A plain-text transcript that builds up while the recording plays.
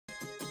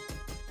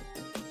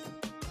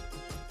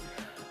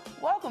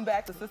Welcome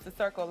back to Sister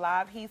Circle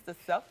Live. He's the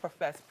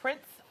self-professed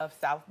Prince of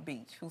South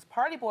Beach, whose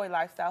party boy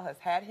lifestyle has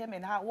had him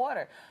in hot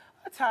water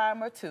a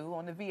time or two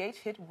on the VH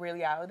hit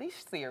reality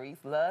series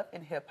Love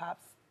and Hip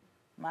Hop's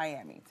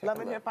Miami. Love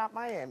and Hip Hop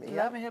Miami.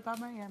 Love and Hip Hop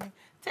Miami.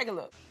 Take a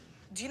look.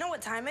 Do you know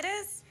what time it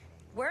is?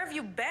 Where have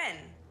you been?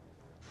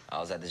 I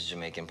was at this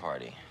Jamaican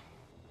party.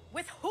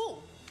 With who?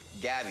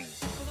 Gabby.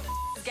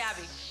 Who the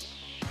Gabby?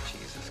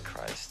 Jesus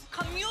Christ.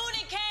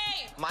 Communicate!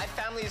 My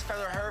family is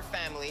friends with her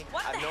family.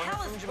 What I've the known hell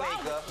her from is Jamaica.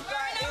 wrong?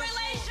 We're in a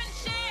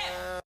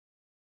relationship!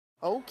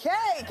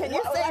 Okay, can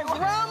you say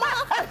drama?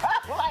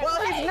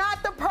 Well, he's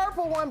not the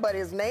purple one, but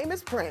his name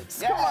is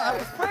Prince. Come on.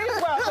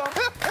 Please welcome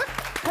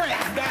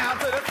Prince down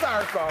to the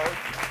circle.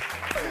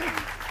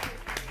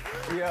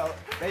 Yo,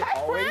 they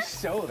always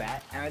show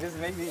that, and it just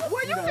makes me.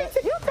 Well, you tell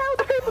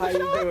the people How to you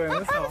show doing?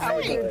 What's up? How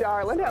are you,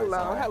 darling?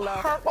 Hello, hello.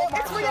 Purple Well, it's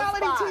Marshall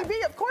reality spot.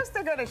 TV. Of course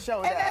they're going to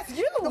show that. And that's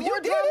you. The You more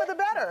did drama, it. the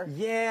better.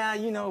 Yeah,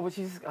 you know, but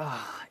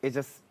it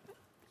just,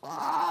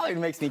 it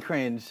makes me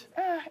cringe.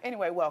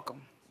 Anyway,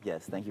 welcome.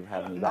 Yes, thank you for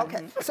having me back.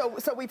 Okay, so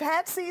we've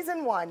had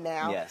season 1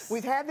 now. Yes.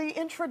 We've had the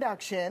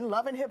introduction,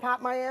 Love and Hip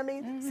Hop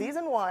Miami,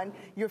 season 1.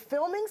 You're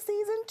filming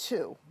season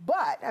 2,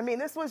 but I mean,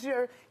 this was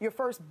your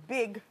first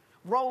big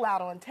rollout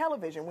on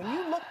television. When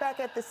you look back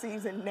at the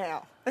season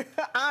now,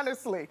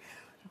 honestly,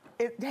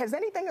 has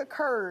anything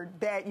occurred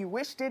that you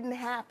wish didn't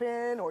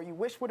happen or you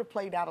wish would have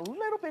played out a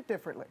little bit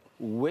differently?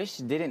 Wish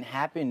didn't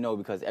happen, no,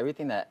 because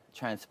everything that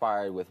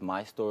transpired with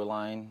my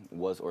storyline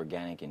was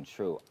organic and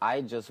true. I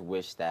just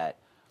wish that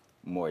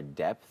more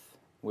depth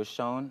was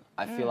shown.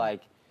 I feel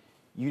like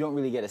you don't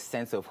really get a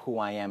sense of who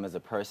I am as a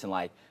person.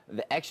 Like,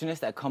 the extraness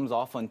that comes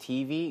off on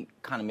TV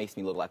kind of makes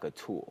me look like a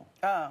tool,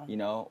 you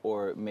know,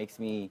 or makes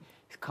me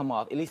come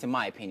off, at least in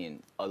my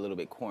opinion, a little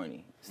bit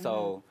corny.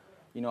 So,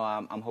 you know,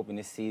 I'm hoping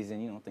this season,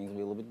 you know, things will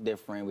be a little bit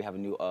different. We have a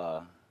new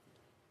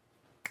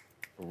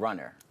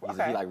runner. He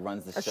like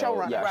runs the show.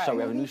 Showrunner. Yeah, Right. show.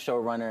 We have a new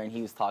showrunner, and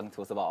he was talking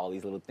to us about all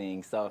these little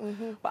things. So,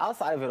 but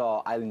outside of it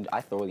all,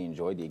 I thoroughly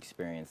enjoyed the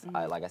experience.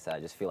 Like I said, I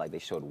just feel like they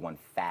showed one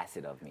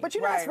facet of me. But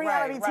you know, it's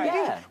reality TV.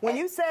 Yeah. When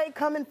you say,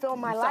 come and film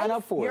my life, sign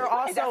up for you're it.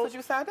 also... That's what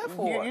you signed up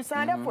for. You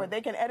signed up for it.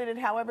 They can edit it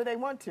however they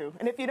want to.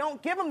 And if you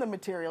don't give them the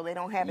material, they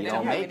don't have it. You They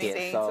don't don't have make it,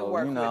 anything so, to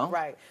work you know. with,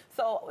 right?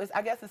 So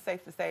I guess it's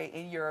safe to say,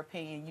 in your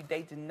opinion,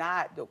 they do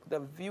not. The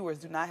viewers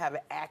do not have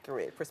an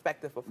accurate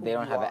perspective of who They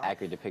don't you have are. an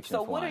accurate depiction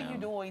So of who what I are you am.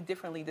 doing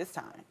differently this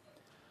time?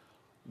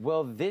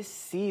 Well, this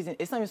season,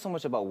 it's not even so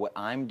much about what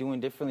I'm doing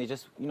differently,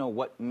 just, you know,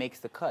 what makes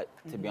the cut,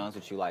 to be honest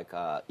with you. Like,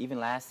 even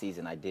last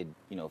season, I did,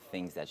 you know,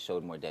 things that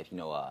showed more depth, you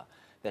know,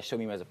 that showed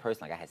me as a person.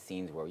 Like, I had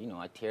scenes where, you know,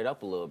 I teared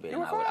up a little bit,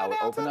 and I would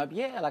open up.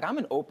 Yeah, like, I'm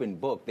an open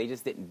book. They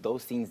just didn't,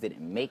 those scenes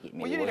didn't make it.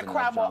 Maybe Well, you need to wasn't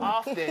cry enough more drama.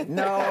 often.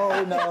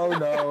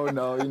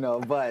 No, you know,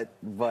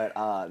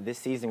 but this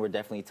season, we're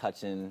definitely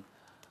touching,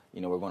 you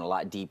know, we're going a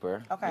lot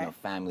deeper. Okay. You know,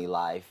 family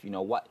life, you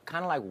know,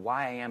 kind of like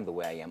why I am the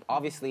way I am.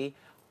 Obviously,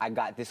 I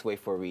got this way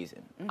for a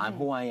reason. I'm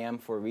who I am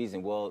for a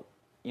reason. Well,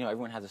 you know,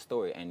 everyone has a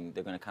story, and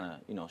they're going to kind of,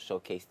 you know,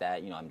 showcase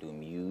that. You know, I'm doing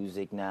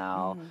music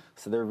now.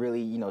 So they're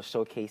really, you know,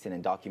 showcasing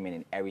and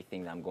documenting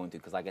everything that I'm going through.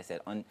 Because like I said,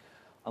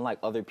 unlike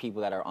other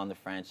people that are on the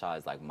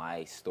franchise, like,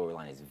 my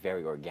storyline is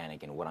very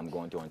organic, and what I'm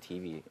going through on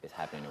TV is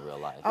happening in real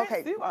life.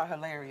 Okay. You are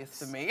hilarious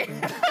to me.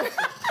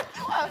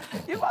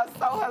 You are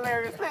so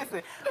hilarious.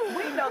 Listen,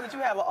 we know that you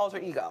have an alter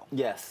ego.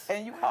 Yes.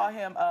 And you call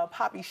him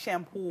Poppy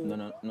Shampoo.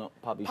 No,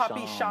 Poppy Shampoo.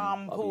 Poppy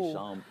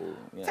Shampoo.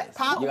 Yes.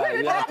 Pop- You where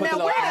did gotta that- put the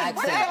now, little where did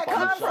accent. that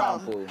come Poppy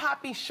from? Shampoo.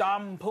 Poppy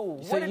Shampoo.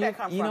 So Where did that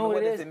come you from? know and what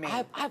what it does is? it mean?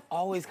 I've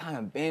always kind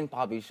of been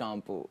Poppy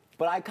Shampoo,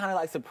 but I kind of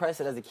like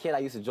suppressed it as a kid. I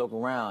used to joke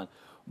around.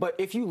 But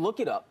if you look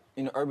it up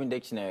in the Urban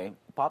Dictionary,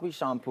 Poppy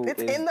Shampoo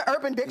It's is... in the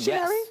Urban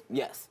Dictionary?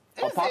 Yes.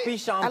 Is A Poppy it?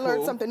 Shampoo I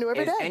learn something new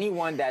every is day.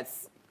 anyone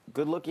that's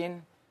good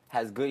looking,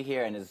 has good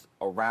hair, and is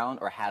around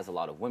or has a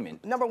lot of women.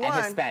 Number one.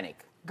 And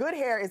Hispanic. Good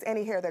hair is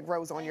any hair that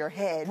grows on your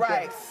head.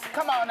 Right.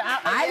 Come on.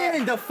 I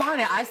didn't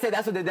define it. I said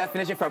that's what the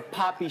definition for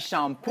Poppy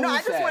Shampoo No, I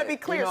just said. want to be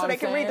clear You know so they what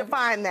can I'm saying?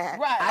 redefine that.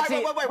 Right.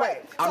 Actually, Wait.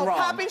 I'm So wrong.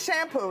 Poppy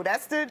Shampoo,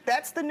 that's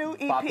the new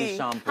EP. Poppy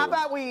Shampoo. How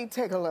about we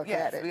take a look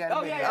Yes, at it? we got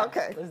a video.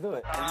 Okay. Let's do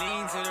it.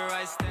 Lean to the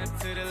right, step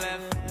to the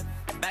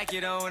left. Back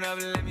it on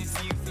up, let me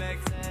see you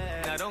flex.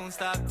 Now don't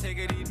stop, take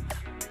it deep.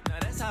 Now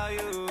that's how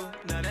you,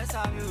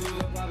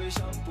 Poppy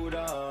Shampoo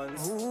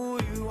dance. Who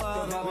you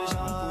are, Poppy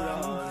Shampoo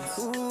dance.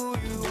 Who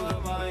you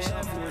are, Poppy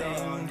Shampoo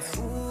dance.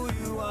 Who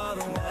you are,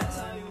 that's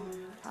how you.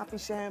 Poppy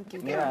Shampoo.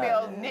 Give me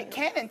a Nick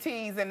Cannon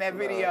tease in that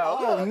video.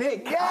 Oh,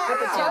 Nick. Yeah. With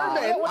the turban. I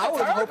With was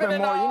the turban hoping and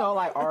more, all. you know,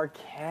 like R.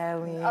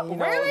 Kelly, you know,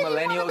 really? You wanna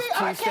millennials, be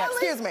R. two steps. Kelly?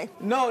 Excuse me.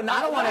 No,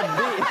 I don't want to be.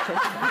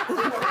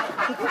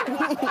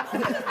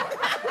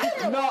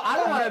 No, I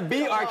don't want to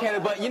be R. Kelly,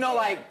 but you know,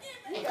 like,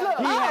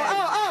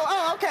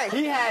 Okay.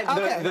 he had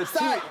the So,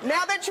 two.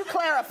 now that you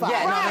clarify.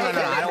 Yeah, no, Right.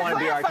 I don't want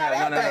to be R. Kelly.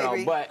 Clarify No, that,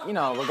 baby. But you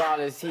know,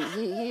 regardless,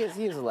 he is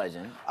a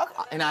legend.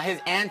 Okay. And now his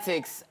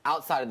antics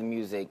outside of the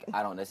music,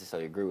 I don't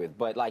necessarily agree with,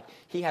 but like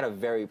he had a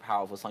very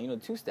powerful song, you know,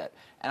 two-step.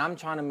 And I'm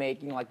trying to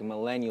make, you know, like the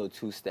millennial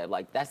two-step.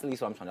 Like that's at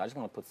least what I'm trying to do. I just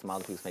want to put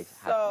smiles on people's faces.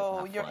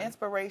 So your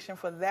inspiration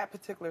for that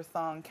particular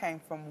song came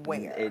from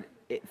where?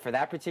 For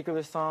that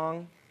particular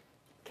song,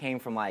 came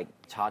from like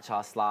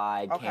Cha-Cha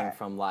Slide, Okay. came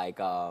from like,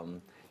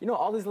 you know,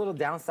 all these little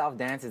down south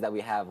dances that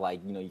we have, like,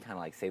 you know, you kind of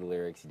like say the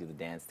lyrics, you do the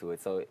dance to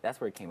it. So that's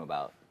where it came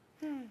about.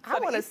 I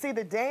want to see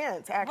the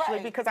dance, actually,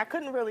 Right. because I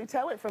couldn't really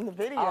tell it from the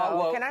video.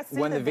 Well, Can I see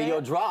when the video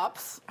dance?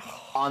 drops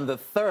on the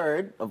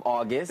 3rd of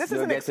August, This is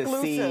you'll an get exclusive.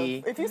 to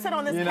see. If you sit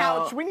on this you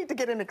couch, know, we need to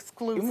get an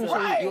exclusive. You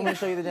want me to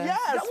show you the dance?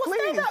 Yes,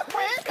 please.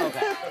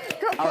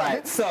 Okay. All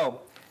right.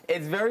 So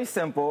it's very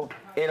simple.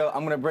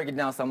 I'm gonna break it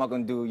down. So I'm not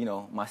gonna do, you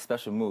know, my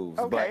special moves.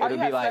 Okay. But Oh, it'll you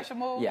be have like, special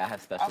moves? yeah, I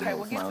have special Okay,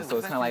 moves. we'll get to So it.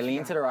 it's kind of like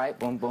lean to the right,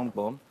 boom, boom,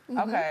 boom.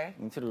 Okay.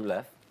 Lean to the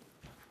left.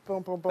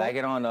 Boom, boom, boom. Back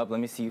it on up.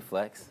 Let me see you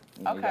flex.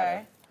 You know, you Okay. gotta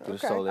do the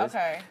Okay. shoulders.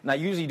 Okay. Now,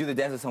 usually you do the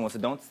dance with someone, so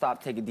don't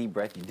stop. Take a deep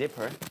breath. You dip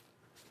her.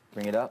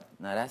 Bring it up.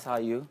 Now that's how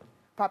you.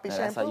 Poppy Now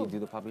shampoo. that's how you do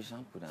the poppy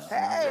shampoo. Now.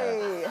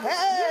 Hey,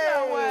 hey,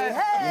 know what?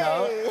 hey. You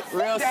know,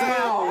 real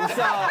smooth.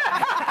 So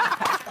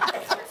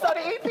So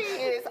the EP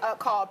is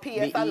called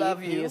P.S. the I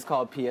Love EP You. is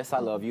called P.S. I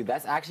Love You.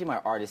 That's actually my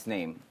artist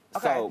name.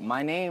 Okay. So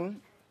my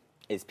name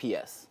is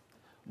P.S.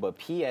 But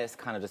P.S.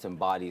 kind of just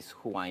embodies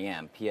who I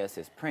am. P.S.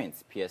 is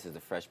Prince. P.S. is the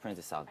Fresh Prince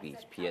of South Beach.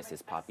 P.S.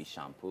 is Poppy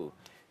Shampoo.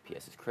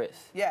 P.S. is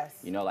Chris. Yes.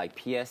 You know, like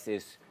P.S.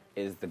 is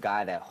the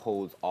guy that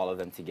holds all of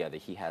them together.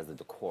 He has the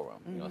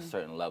decorum, you know, a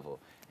certain level.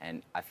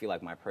 And I feel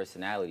like my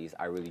personalities,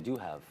 I really do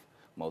have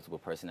multiple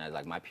personalities.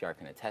 Like my PR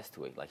can attest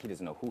to it. Like he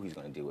doesn't know who he's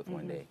going to deal with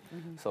one day.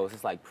 So it's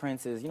just like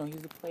Prince is, you know, he's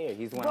the player.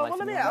 He's the one. Well, I like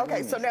let to me, be on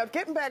okay, the so women. now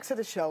getting back to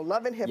the show,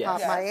 Love and Hip Hop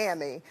Yes.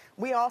 Miami,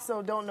 we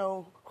also don't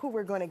know who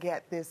we're going to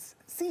get this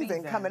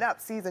season coming up.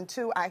 Season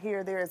 2, I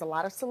hear there is a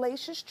lot of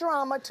salacious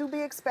drama to be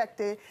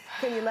expected.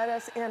 Can you let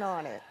us in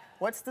on it?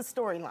 What's the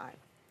storyline?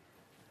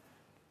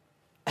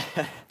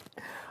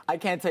 I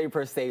can't tell you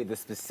per se the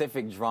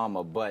specific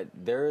drama, but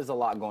there is a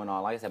lot going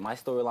on. Like I said, my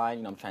storyline,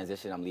 you know, I'm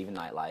transitioning, I'm leaving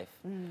nightlife.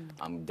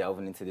 I'm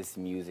delving into this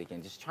music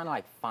and just trying to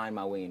like find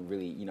my way and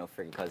really, you know,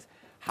 figure, because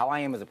how I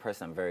am as a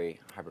person, I'm very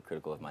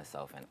hypercritical of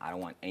myself, and I don't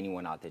want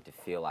anyone out there to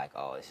feel like,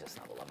 oh, it's just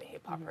another loving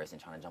hip hop person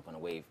trying to jump on a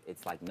wave.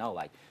 It's like, no,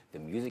 like the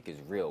music is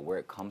real. Where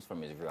it comes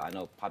from is real. I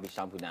know Poppy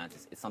Shampoo Dance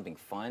is it's something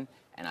fun,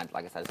 and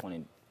like I said, I just want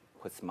to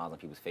put smiles on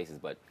people's faces,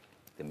 but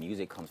the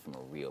music comes from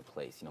a real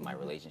place. You know, my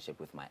relationship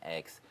with my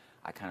ex,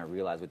 I kind of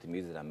realized with the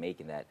music that I'm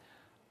making that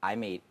I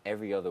made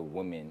every other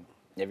woman,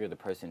 every other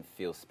person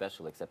feel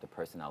special except the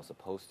person I was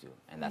supposed to.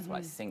 And that's what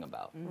I sing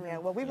about. Yeah,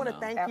 well, we want to know.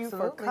 thank you for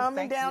Absolutely. coming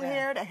Thank you, down yeah.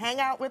 here to hang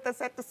out with us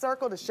at the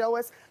Circle to show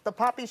us the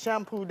Poppy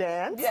Shampoo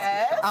Dance.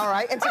 Yes. All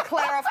right, and to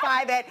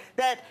clarify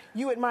that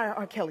you admire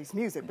R. Kelly's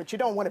music, but you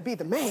don't want to be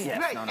the man. Yes,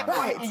 Right. no, no,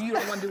 Right. And you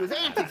don't want to do his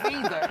antics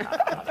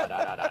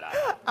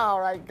either. All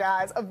right,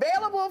 guys.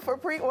 Available for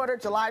pre-order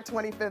July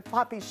 25th,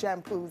 Poppy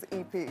Shampoo's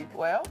EP.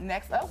 Well,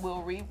 next up,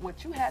 we'll read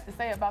what you had to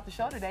say about the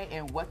show today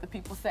and what the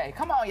people say.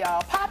 Come on,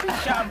 y'all. Poppy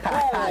Shampoo.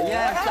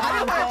 Yes,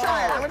 I'm gonna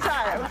try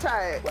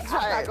it. I'm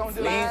not gonna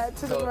do Slide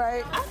to the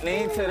right.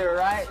 Lean to the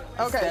right,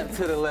 Okay. step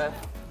to the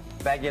left,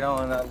 back it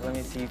on up. Let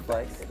me see you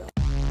flex.